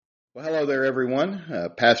Well, hello there,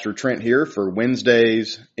 everyone. Pastor Trent here for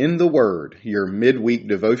Wednesdays in the Word, your midweek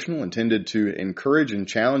devotional intended to encourage and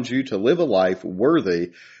challenge you to live a life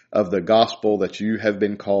worthy of the gospel that you have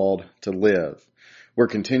been called to live. We're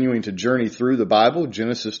continuing to journey through the Bible,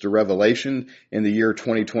 Genesis to Revelation, in the year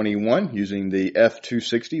 2021 using the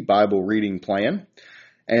F260 Bible reading plan.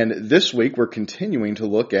 And this week we're continuing to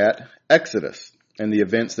look at Exodus and the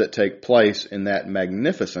events that take place in that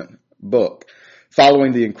magnificent book.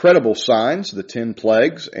 Following the incredible signs, the 10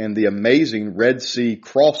 plagues, and the amazing Red Sea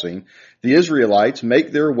crossing, the Israelites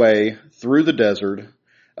make their way through the desert,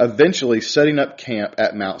 eventually setting up camp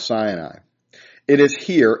at Mount Sinai. It is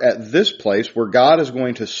here at this place where God is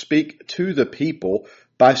going to speak to the people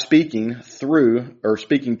by speaking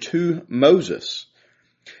to Moses.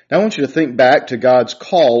 Now I want you to think back to God's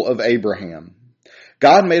call of Abraham.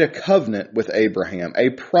 God made a covenant with Abraham, a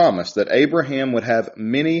promise that Abraham would have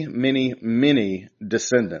many, many, many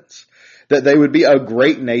descendants, that they would be a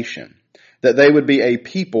great nation, that they would be a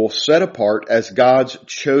people set apart as God's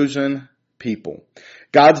chosen people.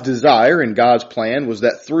 God's desire and God's plan was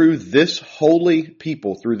that through this holy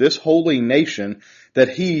people, through this holy nation, that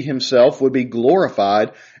He Himself would be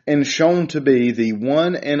glorified and shown to be the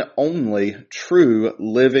one and only true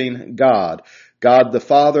living God. God the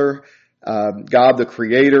Father, God, the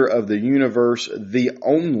creator of the universe, the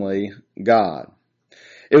only God.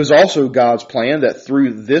 It was also God's plan that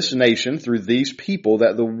through this nation, through these people,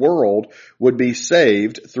 that the world would be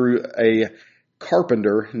saved through a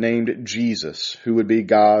carpenter named Jesus, who would be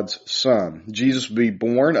God's son. Jesus would be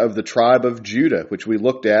born of the tribe of Judah, which we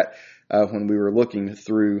looked at when we were looking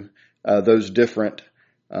through those different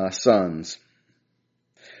sons.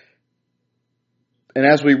 And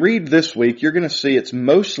as we read this week, you're going to see it's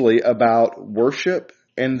mostly about worship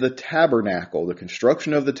and the tabernacle, the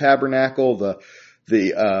construction of the tabernacle,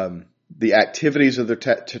 the activities of the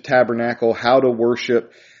tabernacle, how to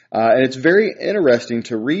worship. And it's very interesting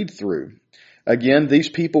to read through. Again, these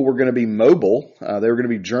people were going to be mobile. They were going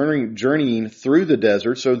to be journeying through the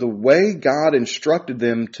desert. So the way God instructed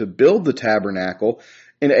them to build the tabernacle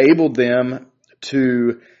enabled them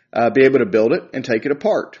to be able to build it and take it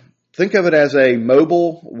apart. Think of it as a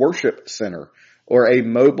mobile worship center or a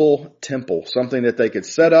mobile temple, something that they could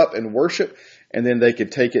set up and worship, and then they could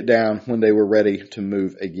take it down when they were ready to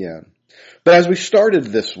move again. But as we started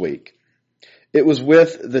this week, it was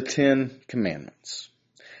with the 10 Commandments.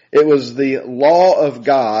 It was the law of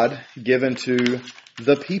God given to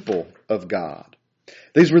the people of God.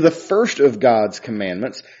 These were the first of God's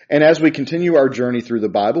commandments, and as we continue our journey through the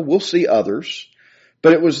Bible, we'll see others.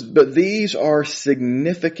 But these are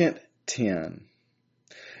significant 10.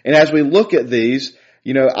 And as we look at these,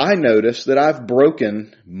 I notice that I've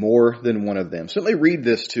broken more than one of them. So let me read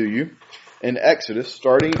this to you in Exodus,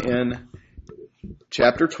 starting in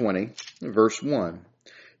chapter 20, verse 1.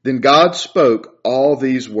 Then God spoke all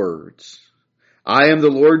these words. I am the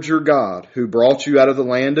Lord your God, who brought you out of the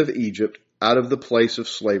land of Egypt, out of the place of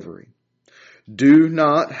slavery. Do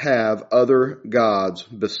not have other gods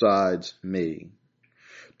besides me.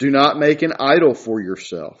 Do not make an idol for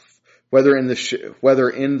yourself, whether in the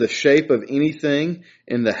shape of anything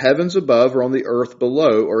in the heavens above or on the earth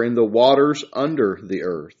below or in the waters under the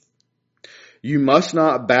earth. You must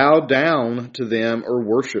not bow down to them or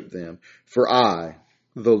worship them, for I,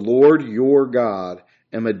 the Lord your God,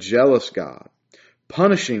 am a jealous God,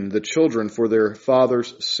 punishing the children for their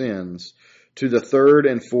fathers' sins to the third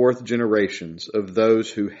and fourth generations of those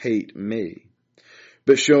who hate me,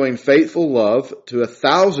 but showing faithful love to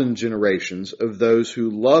 1,000 generations of those who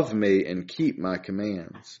love me and keep my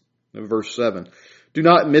commands. Verse 7, do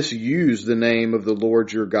not misuse the name of the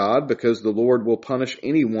Lord your God, because the Lord will punish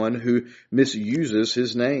anyone who misuses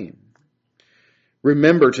his name.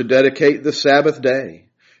 Remember to dedicate the Sabbath day.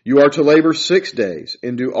 You are to labor 6 days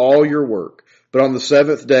and do all your work. But the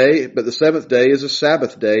seventh day is a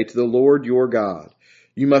Sabbath day to the Lord your God.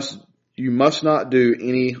 You must not do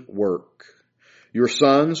any work. Your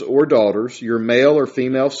sons or daughters, your male or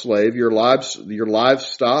female slave, your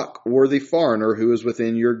livestock, or the foreigner who is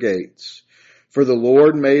within your gates. For the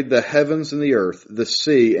Lord made the heavens and the earth, the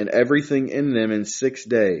sea, and everything in them in 6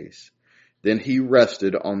 days. Then he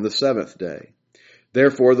rested on the seventh day.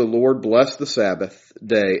 Therefore the Lord blessed the Sabbath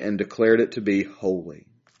day and declared it to be holy.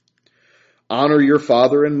 Honor your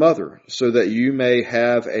father and mother, so that you may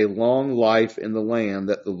have a long life in the land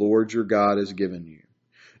that the Lord your God has given you.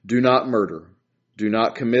 Do not murder. Do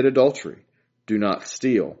not commit adultery. Do not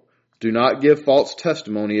steal. Do not give false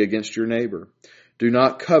testimony against your neighbor. Do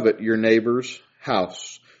not covet your neighbor's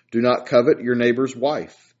house. Do not covet your neighbor's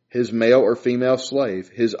wife, his male or female slave,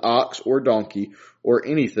 his ox or donkey, or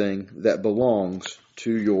anything that belongs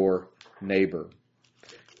to your neighbor.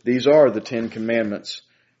 These are the 10 commandments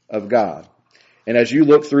of God. And as you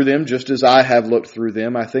look through them, just as I have looked through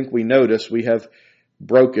them, I think we notice we have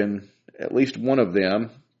broken at least one of them,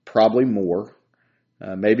 probably more,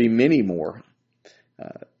 maybe many more.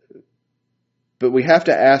 But we have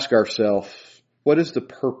to ask ourselves, what is the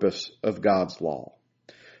purpose of God's law?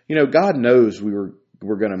 You know, God knows we're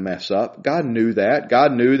going to mess up. God knew that.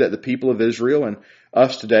 God knew that the people of Israel and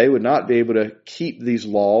us today would not be able to keep these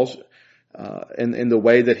laws in the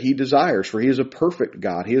way that He desires, for He is a perfect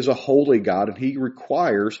God. He is a holy God, and He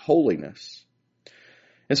requires holiness.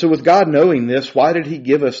 And so with God knowing this, why did He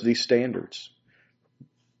give us these standards?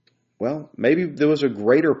 Well, maybe there was a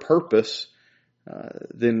greater purpose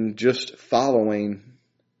than just following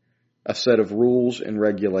a set of rules and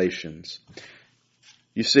regulations.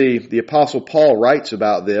 You see, the Apostle Paul writes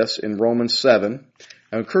about this in Romans 7.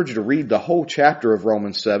 I encourage you to read the whole chapter of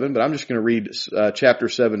Romans 7, but I'm just going to read chapter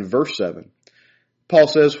 7, verse 7. Paul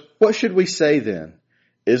says, "What should we say then?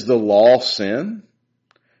 Is the law sin?"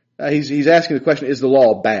 He's asking the question, is the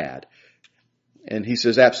law bad? And he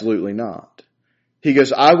says, absolutely not. He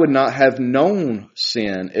goes, "I would not have known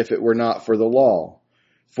sin if it were not for the law.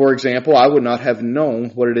 For example, I would not have known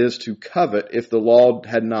what it is to covet if the law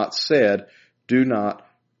had not said, 'Do not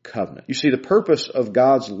covet.'" You see, the purpose of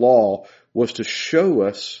God's law was to show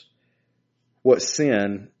us what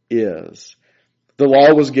sin is. The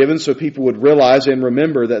law was given so people would realize and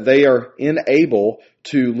remember that they are unable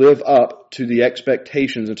to live up to the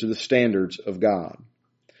expectations and to the standards of God.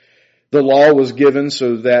 The law was given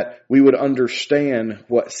so that we would understand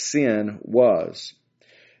what sin was.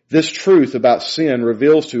 This truth about sin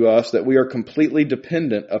reveals to us that we are completely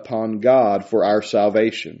dependent upon God for our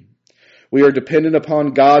salvation. We are dependent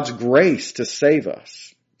upon God's grace to save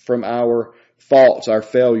us from our faults, our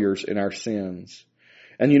failures, and our sins.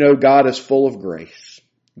 And you know, God is full of grace.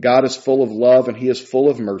 God is full of love, and He is full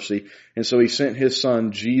of mercy. And so He sent His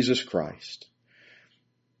Son, Jesus Christ,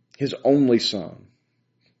 His only Son,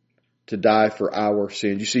 to die for our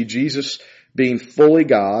sins. You see, Jesus, being fully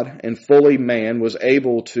God and fully man, was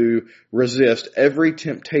able to resist every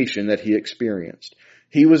temptation that He experienced.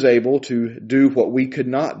 He was able to do what we could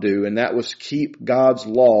not do, and that was keep God's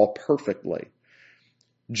law perfectly.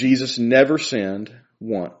 Jesus never sinned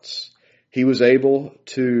once. He was able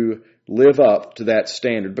to live up to that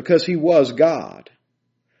standard because He was God.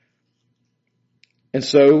 And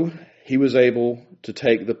so He was able to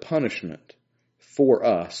take the punishment for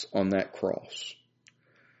us on that cross.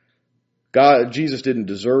 Jesus didn't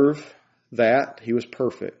deserve that. He was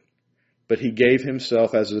perfect. But He gave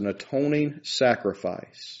Himself as an atoning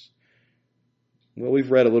sacrifice. Well,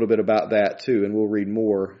 we've read a little bit about that too, and we'll read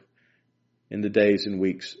more in the days and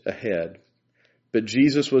weeks ahead. But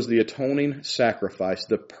Jesus was the atoning sacrifice,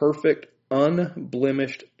 the perfect,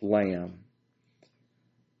 unblemished lamb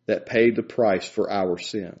that paid the price for our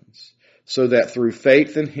sins, so that through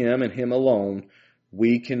faith in Him and Him alone,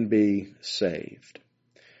 we can be saved.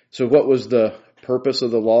 So what was the purpose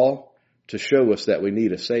of the law? To show us that we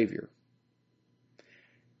need a Savior.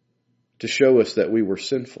 To show us that we were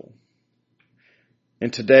sinful.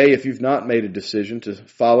 And today, if you've not made a decision to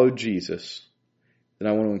follow Jesus, then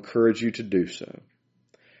I want to encourage you to do so.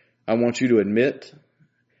 I want you to admit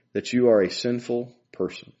that you are a sinful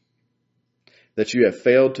person. That you have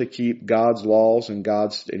failed to keep God's laws and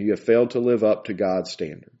you have failed to live up to God's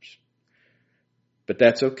standards. But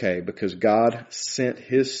that's okay, because God sent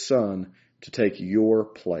His Son to take your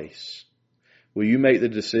place. Will you make the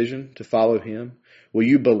decision to follow Him? Will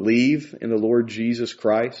you believe in the Lord Jesus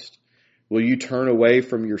Christ? Will you turn away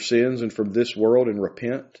from your sins and from this world and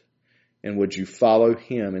repent? And would you follow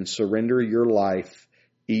Him and surrender your life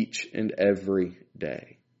each and every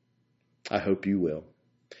day? I hope you will.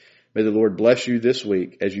 May the Lord bless you this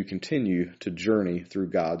week as you continue to journey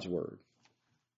through God's Word.